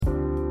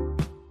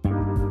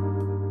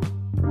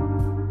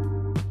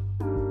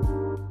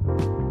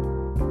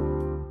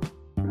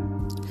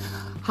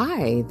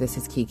Hi, this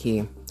is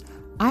Kiki.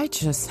 I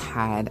just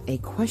had a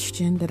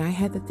question that I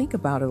had to think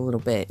about a little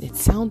bit. It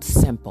sounds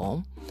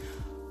simple,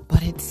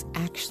 but it's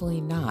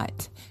actually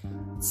not.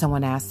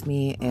 Someone asked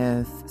me,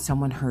 if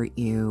someone hurt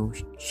you,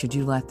 should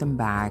you let them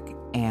back?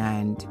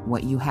 And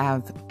what you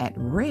have at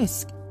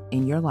risk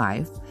in your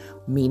life,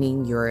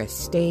 meaning your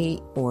estate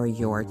or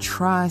your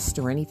trust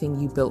or anything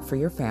you built for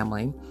your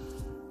family,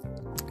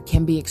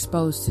 can be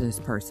exposed to this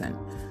person.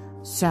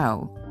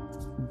 So,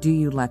 do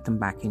you let them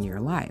back in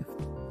your life?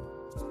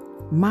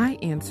 My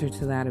answer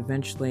to that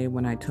eventually,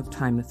 when I took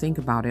time to think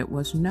about it,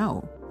 was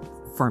no.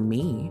 For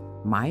me,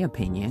 my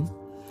opinion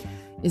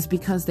is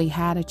because they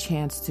had a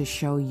chance to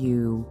show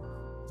you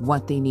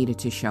what they needed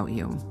to show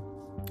you.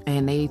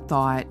 And they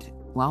thought,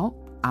 well,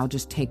 I'll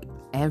just take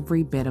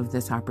every bit of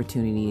this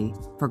opportunity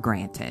for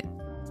granted.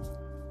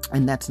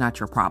 And that's not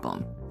your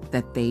problem,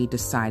 that they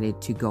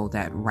decided to go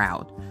that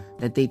route,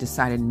 that they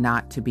decided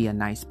not to be a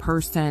nice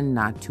person,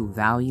 not to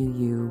value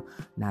you,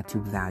 not to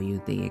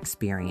value the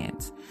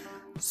experience.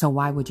 So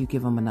why would you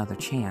give them another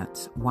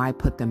chance? Why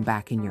put them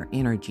back in your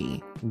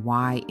energy?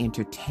 Why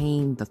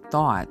entertain the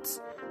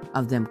thoughts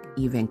of them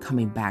even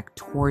coming back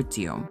towards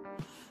you?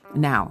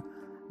 Now,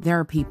 there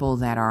are people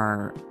that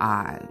are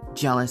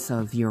jealous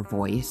of your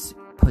voice,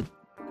 put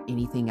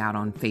anything out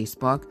on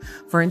Facebook.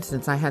 For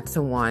instance, I had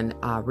someone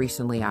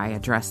recently, I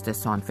addressed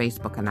this on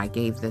Facebook and I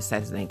gave this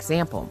as an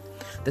example.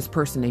 This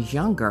person is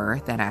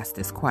younger that asked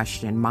this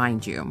question,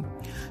 mind you.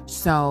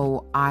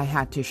 So I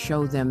had to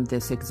show them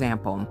this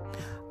example.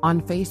 On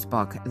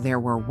Facebook, there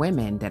were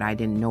women that I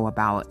didn't know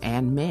about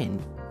and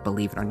men,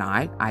 believe it or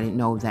not. I didn't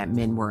know that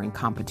men were in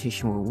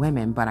competition with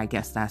women, but I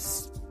guess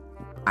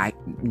I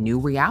knew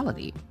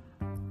reality.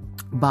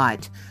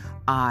 But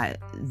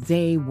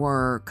they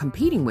were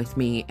competing with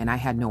me and I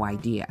had no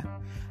idea,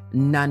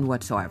 none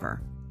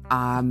whatsoever.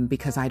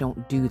 Because I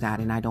don't do that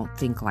and I don't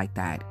think like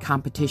that.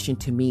 Competition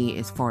to me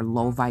is for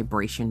low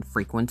vibration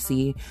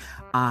frequency.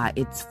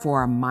 It's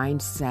for a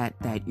mindset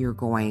that you're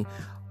going,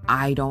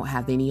 I don't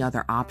have any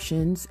other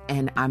options.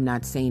 And I'm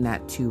not saying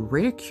that to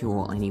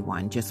ridicule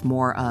anyone, just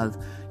more of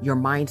your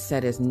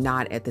mindset is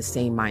not at the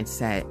same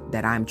mindset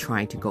that I'm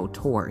trying to go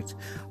towards.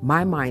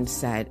 My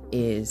mindset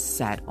is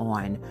set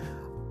on,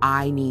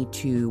 I need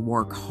to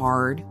work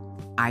hard.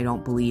 I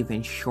don't believe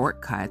in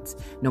shortcuts.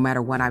 No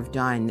matter what I've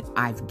done,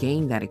 I've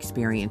gained that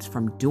experience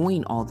from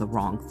doing all the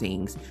wrong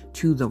things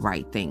to the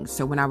right things.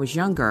 So when I was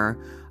younger,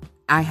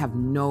 I have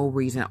no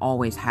reason,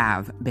 always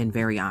have been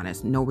very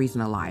honest, no reason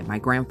to lie. My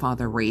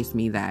grandfather raised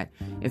me that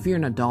if you're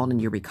an adult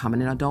and you're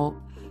becoming an adult,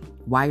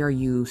 why are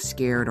you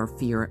scared or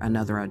fear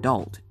another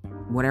adult?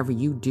 Whatever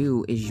you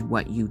do is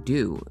what you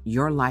do.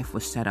 Your life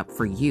was set up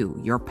for you.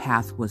 Your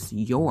path was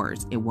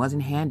yours. It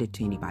wasn't handed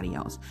to anybody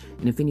else.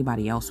 And if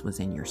anybody else was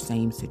in your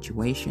same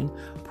situation,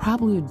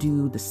 probably would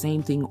do the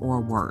same thing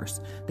or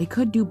worse. They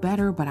could do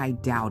better, but I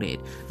doubt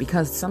it,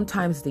 because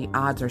sometimes the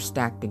odds are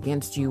stacked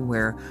against you,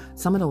 where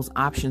some of those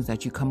options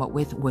that you come up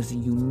with was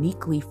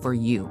uniquely for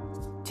you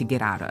to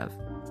get out of.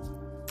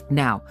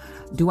 Now,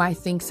 do I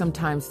think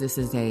sometimes this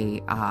is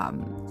a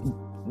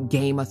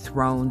Game of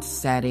Thrones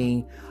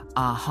setting,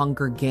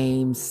 Hunger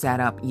Games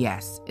setup?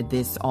 Yes,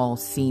 this all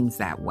seems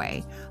that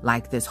way.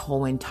 Like this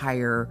whole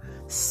entire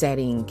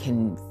setting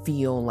can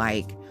feel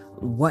like,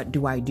 what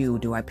do I do?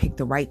 Do I pick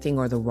the right thing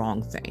or the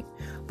wrong thing?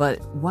 But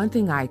one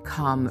thing I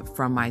come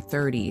from my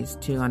 30s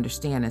to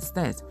understand is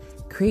this: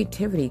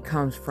 creativity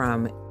comes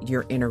from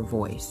your inner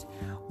voice.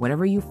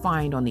 Whatever you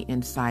find on the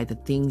inside, the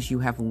things you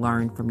have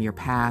learned from your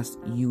past,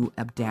 you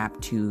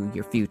adapt to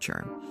your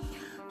future.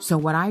 So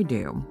what I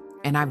do,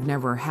 and I've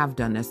never have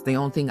done this, the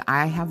only thing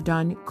I have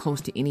done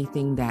close to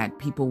anything that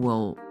people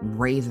will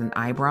raise an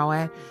eyebrow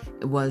at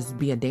was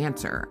be a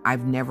dancer.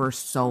 I've never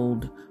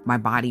sold my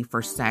body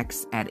for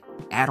sex at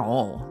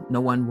all. No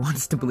one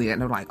wants to believe it.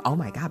 And they're like, oh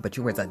my God, but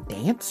you were a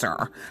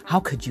dancer. How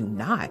could you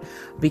not?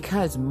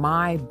 Because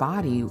my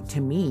body,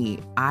 to me,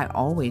 I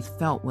always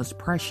felt was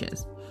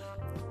precious.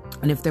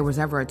 And if there was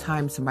ever a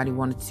time somebody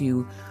wanted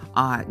to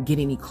get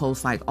any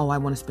close, like, oh, I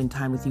want to spend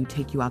time with you,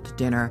 take you out to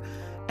dinner,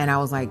 and I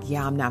was like,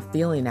 yeah, I'm not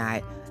feeling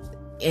that,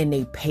 and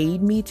they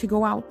paid me to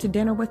go out to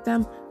dinner with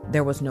them,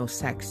 there was no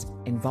sex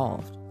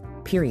involved,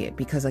 period.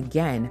 Because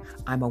again,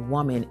 I'm a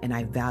woman and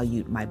I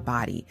valued my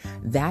body.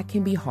 That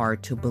can be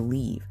hard to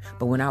believe.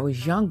 But when I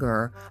was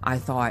younger, I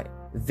thought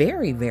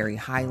very, very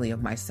highly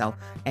of myself.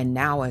 And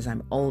now as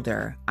I'm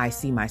older, I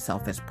see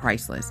myself as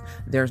priceless.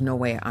 There's no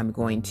way I'm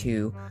going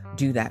to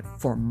do that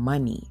for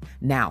money.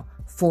 Now,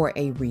 for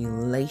a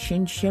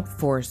relationship,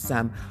 for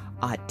some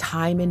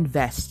time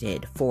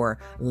invested, for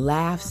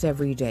laughs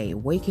every day,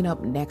 waking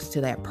up next to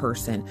that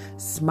person,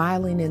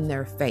 smiling in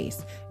their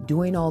face,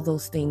 doing all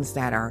those things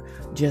that are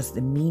just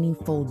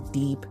meaningful,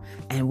 deep,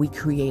 and we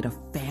create a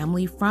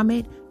family from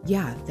it,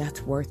 yeah,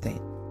 that's worth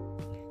it.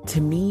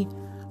 To me,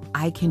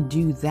 I can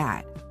do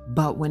that.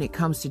 But when it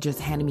comes to just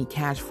handing me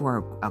cash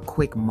for a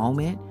quick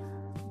moment,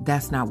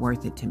 that's not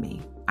worth it to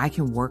me. I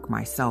can work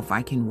myself.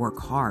 I can work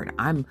hard.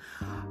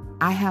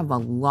 I have a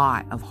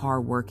lot of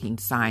hardworking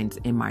signs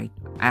in my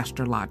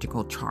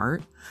astrological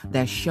chart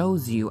that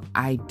shows you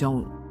I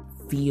don't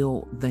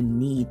feel the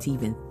need to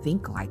even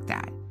think like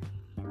that.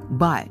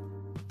 But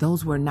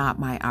those were not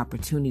my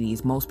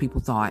opportunities. Most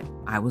people thought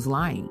I was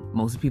lying.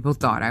 Most people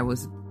thought I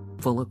was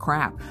full of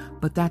crap,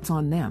 but that's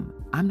on them.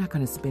 I'm not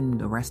going to spend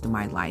the rest of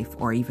my life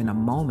or even a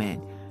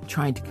moment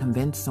trying to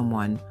convince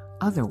someone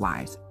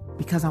otherwise,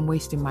 because I'm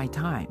wasting my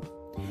time.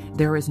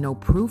 There is no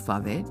proof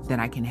of it that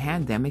I can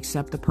hand them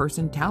except the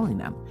person telling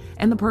them.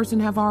 And the person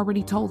have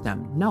already told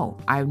them, no,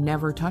 I've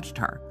never touched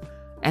her.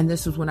 And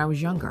this was when I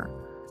was younger.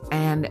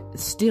 And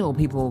still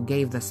people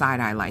gave the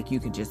side eye like you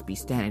could just be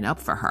standing up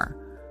for her.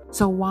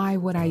 So why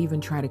would I even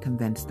try to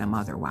convince them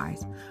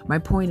otherwise? My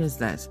point is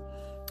this.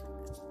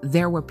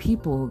 There were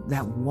people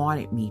that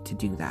wanted me to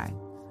do that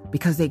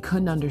because they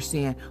couldn't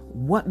understand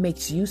what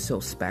makes you so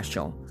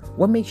special.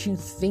 What makes you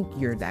think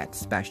you're that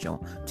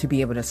special to be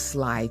able to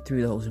slide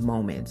through those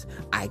moments?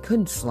 I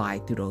couldn't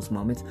slide through those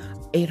moments.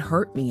 It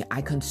hurt me.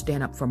 I couldn't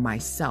stand up for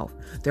myself.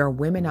 There are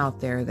women out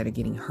there that are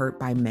getting hurt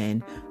by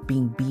men,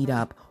 being beat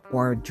up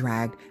or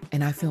dragged,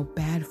 and I feel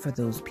bad for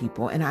those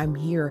people. And I'm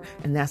here,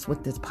 and that's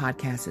what this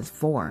podcast is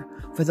for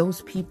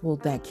those people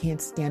that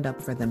can't stand up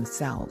for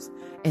themselves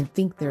and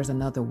think there's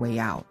another way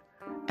out.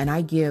 And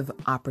I give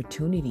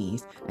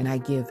opportunities and I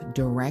give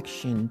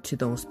direction to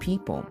those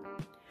people.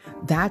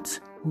 That's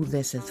who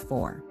this is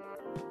for.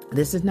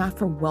 This is not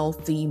for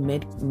wealthy,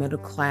 middle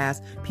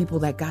class people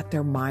that got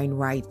their mind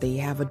right. They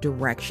have a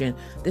direction.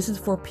 This is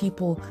for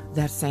people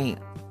that saying,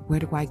 where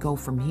do I go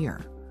from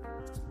here?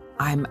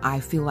 I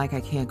feel like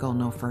I can't go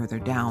no further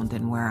down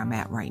than where I'm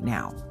at right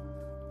now.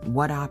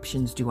 What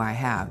options do I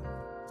have?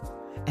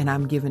 And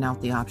I'm giving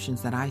out the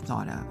options that I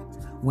thought of.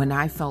 When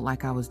I felt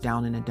like I was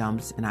down in the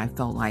dumps and I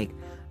felt like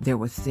there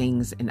were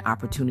things and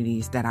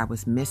opportunities that I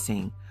was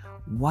missing,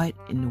 what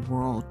in the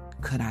world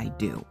could I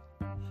do?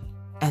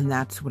 And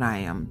that's what I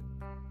am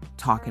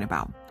talking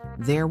about.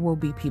 There will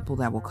be people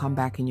that will come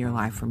back in your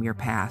life from your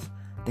past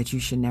that you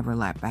should never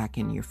let back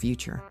in your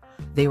future.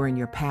 They were in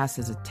your past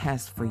as a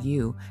test for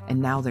you, and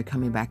now they're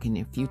coming back in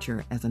your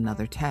future as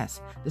another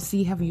test to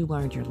see have you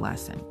learned your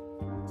lesson.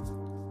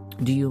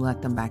 Do you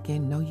let them back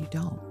in? No, you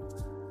don't.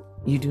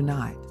 You do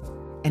not.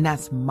 And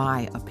that's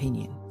my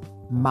opinion.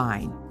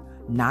 Mine,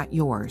 not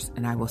yours.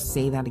 And I will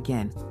say that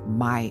again,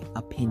 my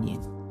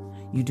opinion.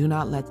 You do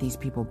not let these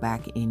people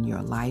back in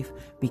your life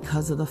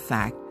because of the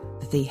fact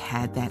that they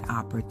had that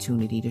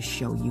opportunity to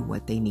show you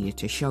what they needed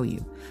to show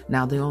you.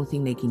 Now, the only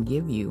thing they can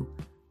give you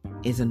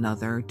is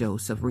another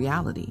dose of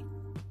reality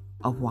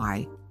of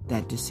why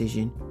that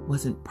decision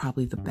wasn't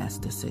probably the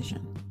best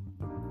decision.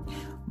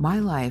 My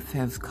life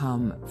has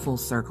come full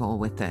circle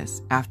with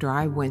this. After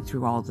I went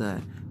through all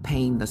the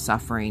pain, the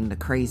suffering, the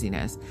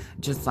craziness,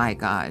 just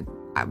like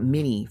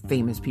many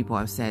famous people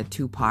have said,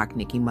 Tupac,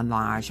 Nicki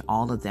Minaj,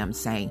 all of them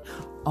saying,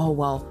 oh,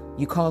 well,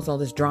 you caused all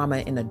this drama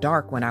in the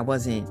dark when I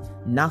wasn't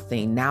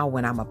nothing. Now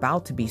when I'm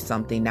about to be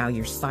something, now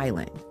you're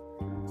silent.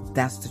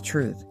 That's the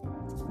truth.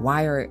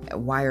 Why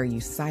are you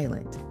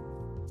silent?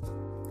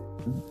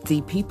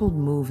 The people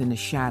move in the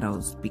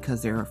shadows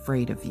because they're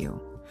afraid of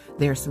you.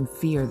 There's some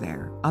fear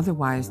there.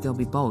 Otherwise, they'll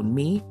be bold.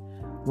 Me,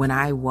 when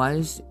I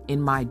was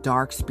in my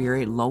dark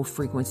spirit, low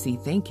frequency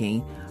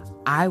thinking,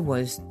 I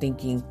was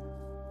thinking,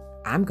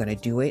 I'm going to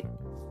do it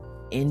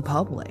in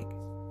public.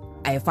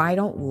 If I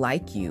don't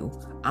like you,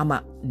 I'm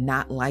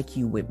not like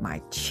you with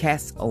my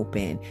chest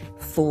open,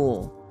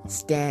 full,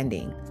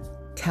 standing,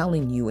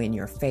 telling you in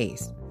your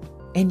face.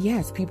 And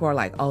yes, people are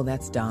like, oh,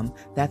 that's dumb,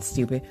 that's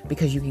stupid,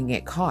 because you can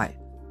get caught.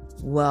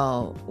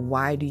 Well,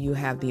 why do you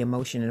have the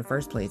emotion in the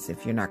first place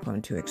if you're not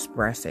going to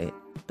express it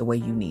the way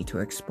you need to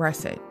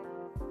express it?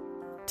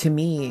 To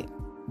me,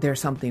 there's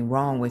something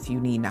wrong with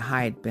you needing to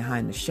hide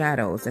behind the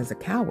shadows as a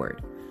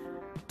coward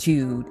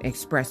to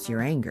express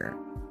your anger.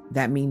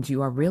 That means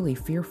you are really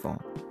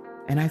fearful.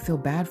 And I feel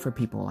bad for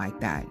people like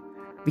that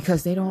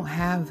because they don't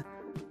have,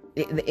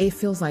 it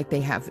feels like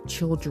they have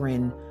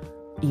children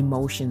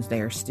emotions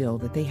there still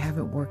that they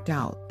haven't worked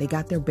out. They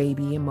got their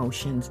baby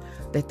emotions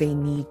that they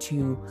need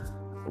to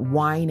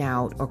whine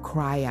out or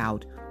cry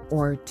out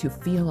or to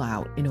feel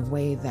out in a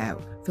way that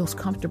feels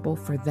comfortable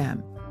for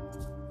them.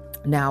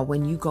 Now,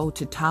 when you go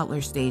to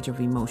toddler stage of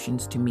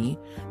emotions, to me,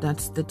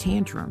 that's the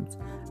tantrums.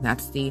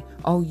 That's the,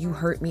 oh, you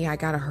hurt me, I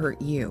gotta hurt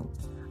you.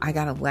 I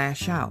gotta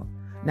lash out.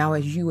 Now,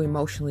 as you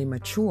emotionally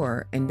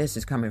mature, and this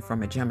is coming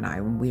from a Gemini,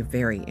 we're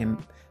very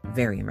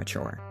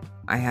immature.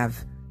 I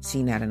have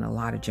seen that in a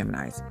lot of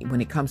Geminis.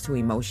 When it comes to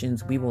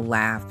emotions, we will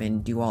laugh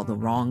and do all the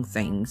wrong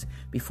things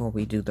before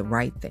we do the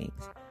right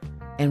things.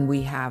 And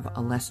we have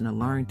a lesson to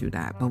learn through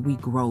that, but we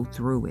grow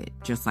through it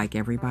just like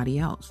everybody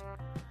else.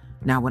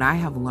 Now, what I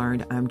have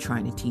learned, I'm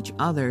trying to teach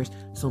others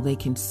so they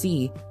can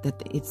see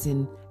that it's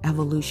an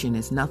evolution.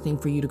 It's nothing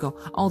for you to go,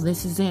 oh,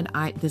 this is it.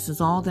 This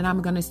is all that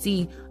I'm going to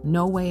see.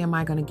 No way am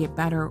I going to get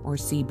better or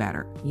see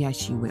better.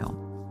 Yes, you will.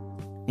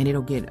 And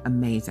it'll get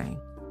amazing.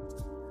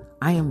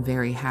 I am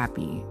very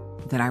happy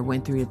that I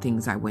went through the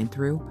things I went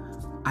through.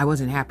 I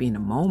wasn't happy in the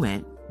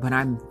moment, but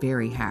I'm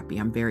very happy.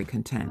 I'm very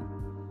content.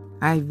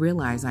 I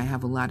realize I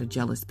have a lot of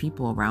jealous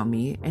people around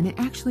me, and it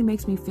actually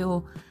makes me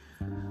feel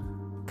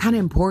kind of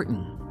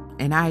important.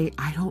 And I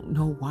don't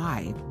know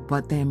why,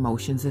 but the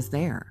emotions is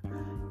there.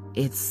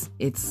 It's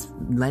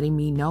letting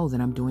me know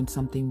that I'm doing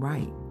something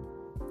right.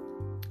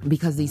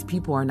 Because these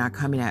people are not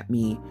coming at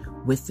me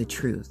with the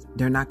truth.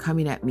 They're not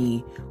coming at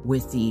me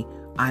with the,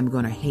 I'm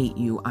going to hate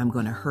you, I'm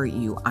going to hurt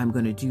you, I'm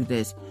going to do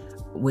this,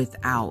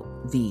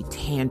 without the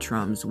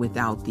tantrums,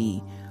 without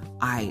the,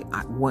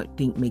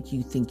 make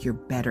you think you're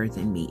better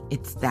than me.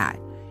 It's that.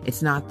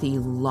 It's not the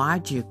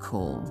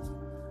logical,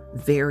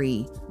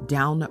 very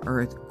down to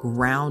earth,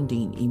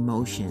 grounding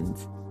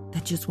emotions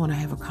that just want to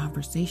have a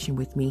conversation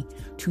with me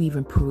to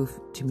even prove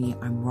to me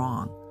I'm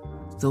wrong.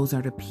 Those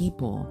are the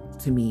people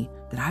to me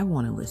that I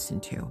want to listen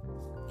to.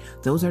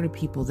 Those are the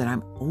people that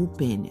I'm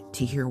open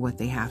to hear what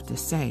they have to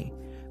say,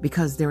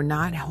 because they're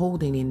not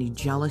holding any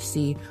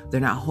jealousy.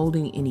 They're not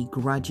holding any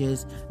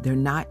grudges. They're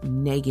not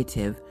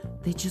negative.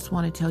 They just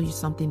want to tell you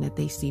something that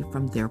they see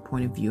from their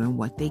point of view and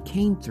what they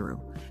came through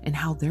and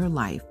how their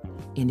life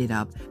ended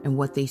up and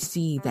what they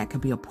see that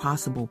could be a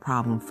possible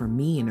problem for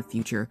me in the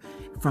future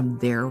from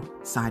their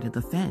side of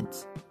the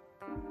fence.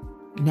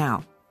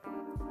 Now,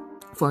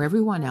 for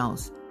everyone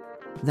else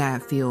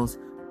that feels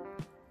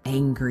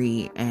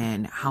angry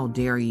and how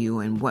dare you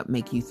and what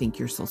make you think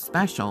you're so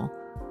special,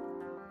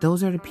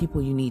 those are the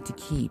people you need to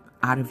keep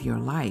out of your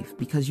life,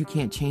 because you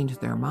can't change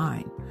their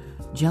mind.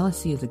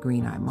 Jealousy is a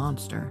green-eyed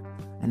monster,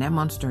 and that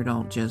monster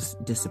don't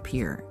just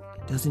disappear.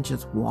 It doesn't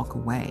just walk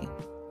away.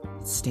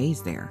 It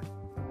stays there,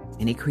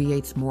 and it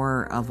creates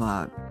more of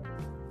a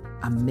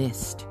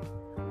mist,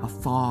 a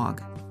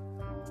fog,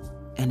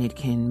 and it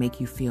can make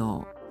you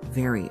feel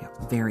very,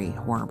 very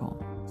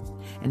horrible.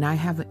 And I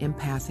have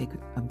empathic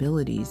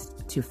abilities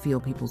to feel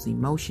people's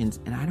emotions,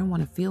 and I don't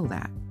want to feel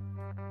that.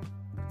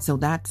 So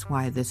that's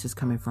why this is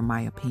coming from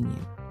my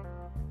opinion.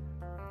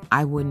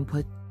 I wouldn't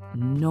put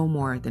no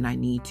more than I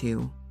need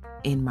to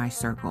in my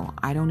circle.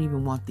 I don't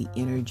even want the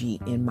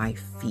energy in my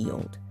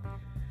field.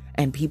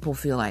 And people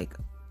feel like,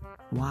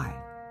 why?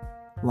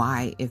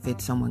 Why if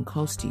it's someone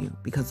close to you?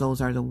 Because those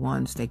are the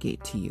ones that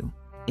get to you,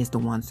 is the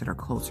ones that are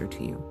closer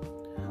to you.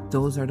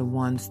 Those are the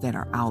ones that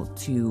are out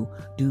to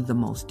do the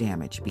most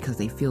damage because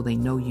they feel they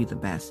know you the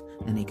best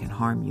and they can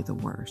harm you the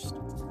worst.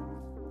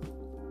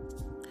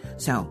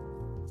 So,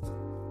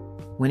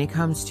 when it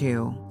comes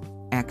to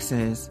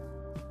exes,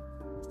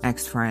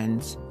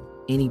 ex-friends,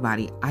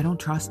 anybody, I don't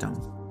trust them.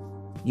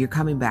 You're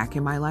coming back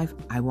in my life,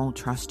 I won't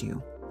trust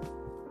you.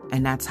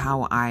 And that's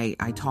how I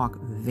talk,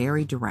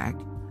 very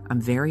direct.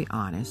 I'm very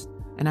honest,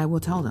 and I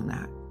will tell them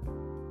that.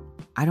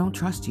 I don't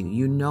trust you.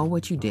 You know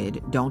what you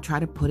did. Don't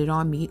try to put it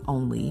on me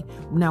only.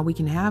 Now, we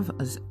can have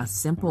a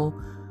simple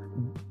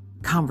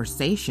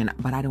conversation,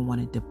 but I don't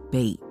want to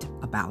debate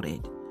about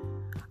it.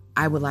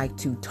 I would like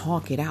to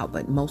talk it out,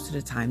 but most of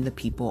the time the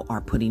people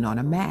are putting on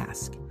a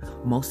mask.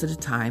 Most of the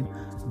time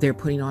they're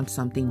putting on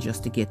something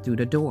just to get through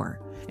the door.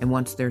 And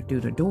once they're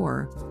through the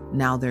door,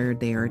 now they're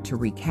there to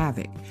wreak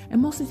havoc.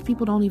 And most of these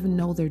people don't even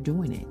know they're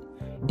doing it.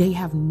 They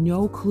have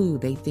no clue.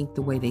 They think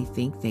the way they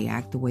think, they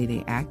act the way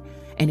they act.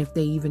 And if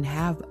they even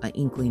have an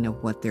inkling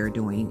of what they're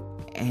doing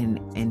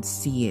and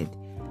see it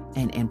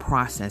and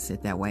process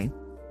it that way,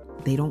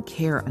 they don't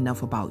care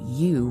enough about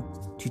you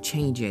to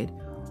change it,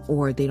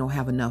 or they don't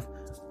have enough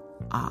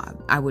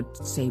I would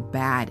say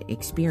bad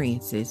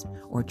experiences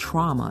or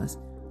traumas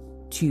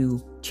to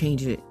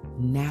change it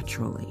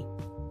naturally.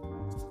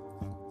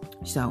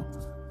 So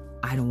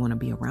I don't want to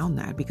be around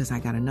that, because I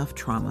got enough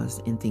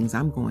traumas and things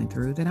I'm going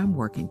through that I'm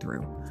working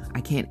through. I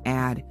can't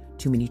add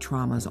too many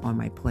traumas on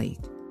my plate.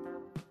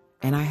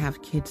 And I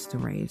have kids to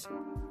raise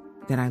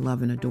that I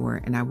love and adore,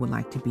 and I would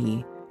like to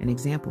be an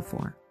example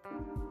for.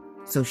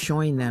 So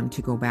showing them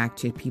to go back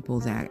to people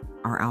that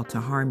are out to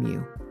harm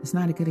you is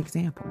not a good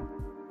example.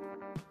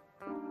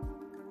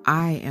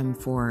 I am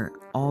for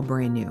all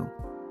brand new,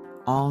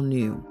 all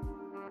new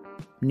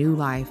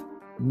life,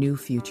 new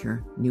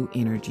future, new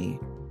energy.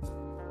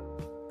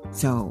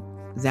 So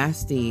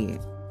that's the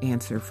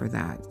answer for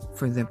that,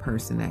 for the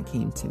person that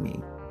came to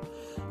me.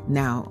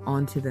 Now,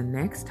 on to the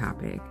next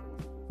topic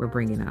we're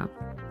bringing up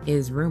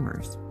is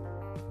rumors.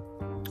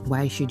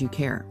 Why should you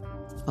care?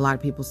 A lot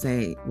of people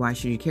say, why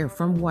should you care?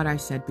 From what I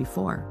said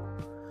before,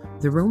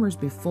 the rumors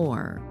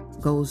before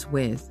goes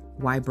with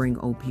why bring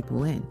old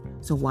people in?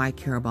 So why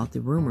care about the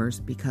rumors?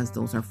 Because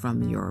those are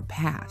from your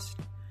past.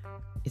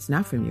 It's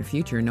not from your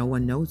future. No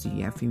one knows you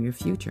yet from your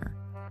future.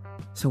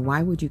 So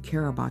why would you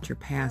care about your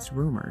past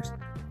rumors?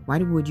 Why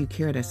would you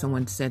care that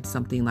someone said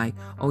something like,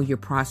 oh, you're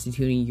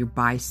prostituting, you're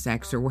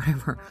bisex or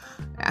whatever?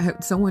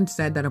 Someone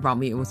said that about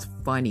me. It was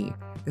funny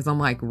because I'm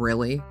like,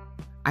 really?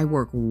 I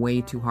work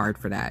way too hard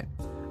for that.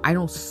 I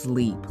don't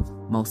sleep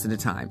most of the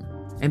time.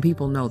 And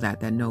people know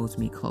that knows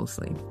me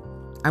closely.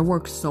 I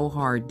work so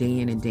hard day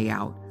in and day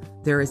out.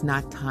 There is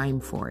not time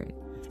for it.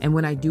 And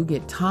when I do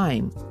get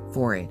time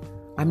for it,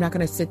 I'm not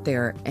going to sit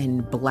there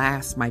and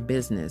blast my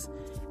business.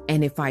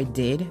 And if I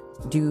did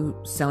do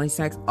selling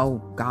sex, oh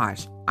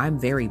gosh, I'm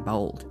very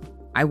bold.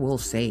 I will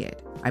say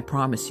it. I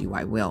promise you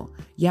I will.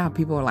 Yeah,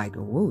 people are like,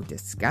 ooh,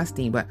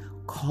 disgusting, but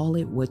call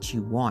it what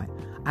you want.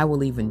 I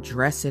will even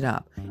dress it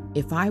up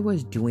if I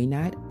was doing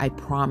that, I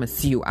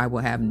promise you I will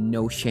have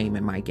no shame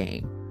in my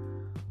game.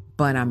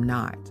 But I'm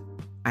not.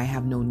 I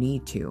have no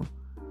need to.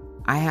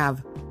 I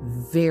have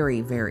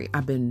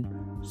I've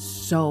been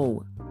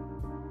so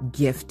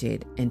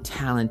gifted and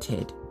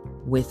talented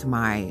with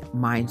my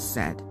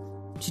mindset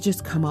to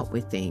just come up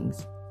with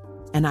things.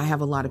 And I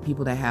have a lot of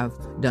people that have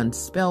done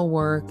spell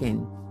work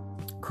and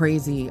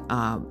crazy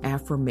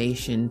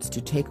affirmations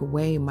to take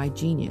away my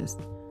genius,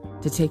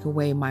 to take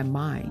away my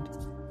mind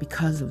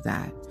because of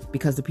that.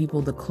 Because the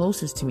people the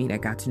closest to me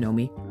that got to know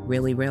me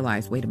really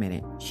realized, wait a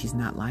minute, she's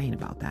not lying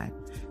about that.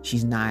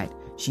 She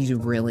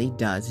really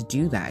does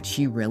do that.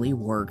 She really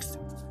works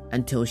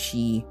until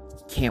she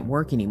can't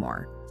work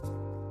anymore.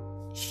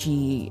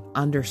 She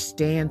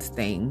understands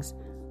things.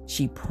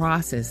 She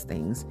processes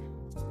things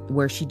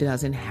where she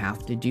doesn't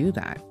have to do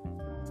that.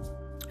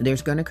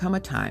 There's going to come a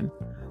time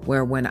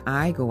where when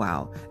I go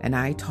out and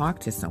I talk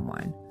to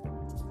someone,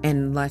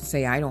 and let's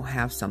say I don't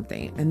have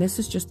something, and this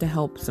is just to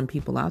help some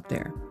people out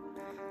there,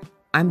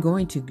 I'm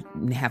going to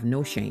have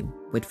no shame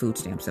with food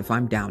stamps if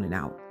I'm down and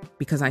out,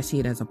 because I see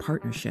it as a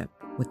partnership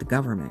with the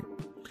government.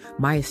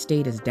 My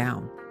estate is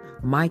down.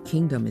 My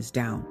kingdom is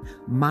down.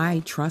 My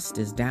trust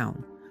is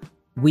down.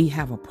 We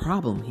have a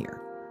problem here.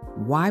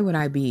 Why would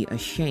I be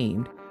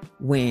ashamed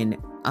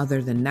when,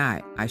 other than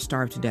that, I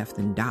starve to death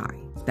and die?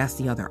 That's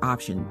the other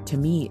option. To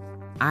me,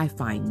 I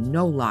find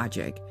no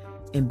logic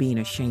in being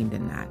ashamed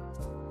in that.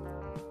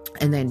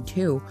 And then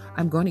 2,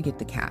 I'm going to get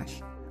the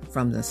cash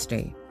from the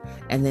state.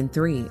 And then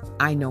 3,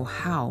 I know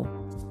how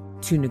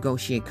to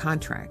negotiate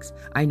contracts.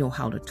 I know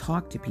how to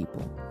talk to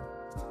people.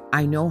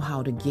 I know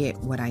how to get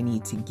what I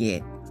need to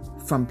get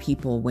from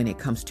people when it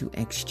comes to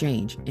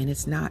exchange. And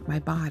it's not my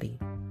body.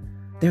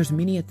 There's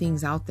many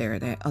things out there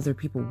that other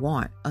people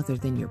want other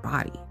than your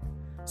body.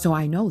 So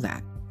I know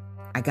that.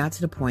 I got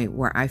to the point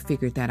where I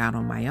figured that out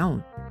on my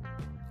own.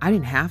 I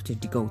didn't have to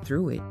go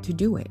through it to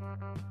do it.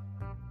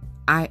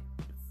 I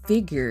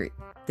figured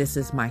this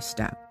is my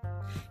step.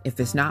 If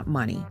it's not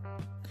money,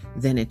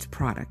 then it's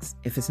products.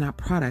 If it's not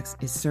products,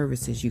 it's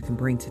services you can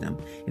bring to them.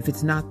 If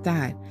it's not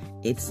that,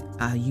 it's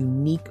a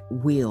unique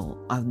wheel,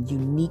 a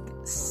unique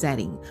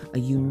setting, a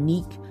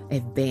unique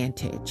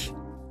advantage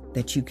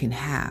that you can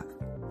have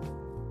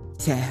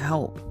to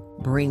help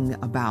bring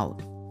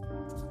about,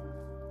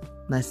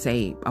 let's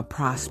say, a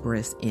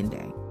prosperous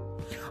ending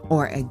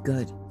or a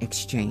good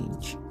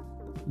exchange.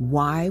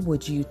 Why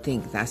would you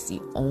think that's the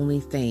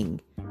only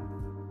thing,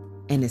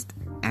 and it's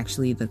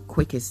actually the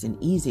quickest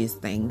and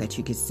easiest thing that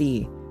you could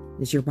see,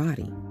 is your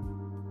body?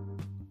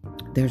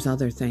 There's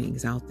other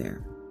things out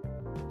there.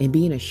 And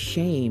being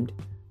ashamed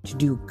to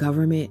do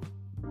government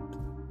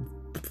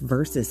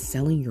versus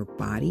selling your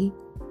body,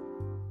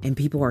 and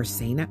people are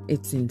saying that,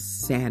 it's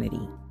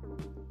insanity.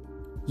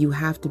 You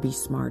have to be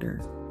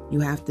smarter. You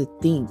have to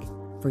think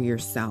for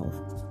yourself.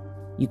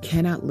 You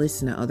cannot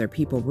listen to other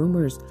people.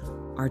 Rumors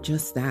are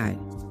just that.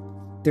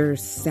 They're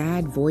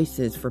sad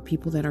voices for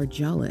people that are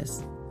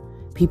jealous.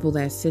 People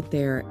that sit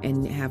there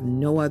and have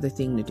no other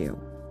thing to do.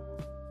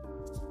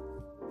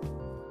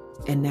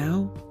 And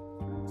now,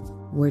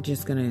 we're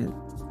just going to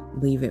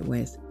leave it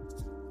with,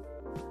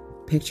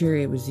 picture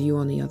it was you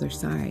on the other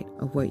side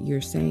of what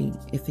you're saying,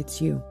 if it's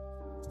you.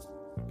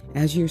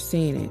 As you're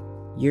saying it,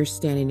 you're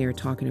standing there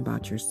talking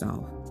about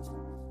yourself.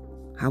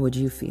 How would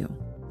you feel?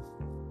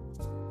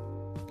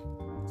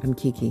 I'm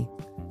Kiki.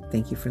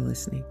 Thank you for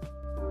listening.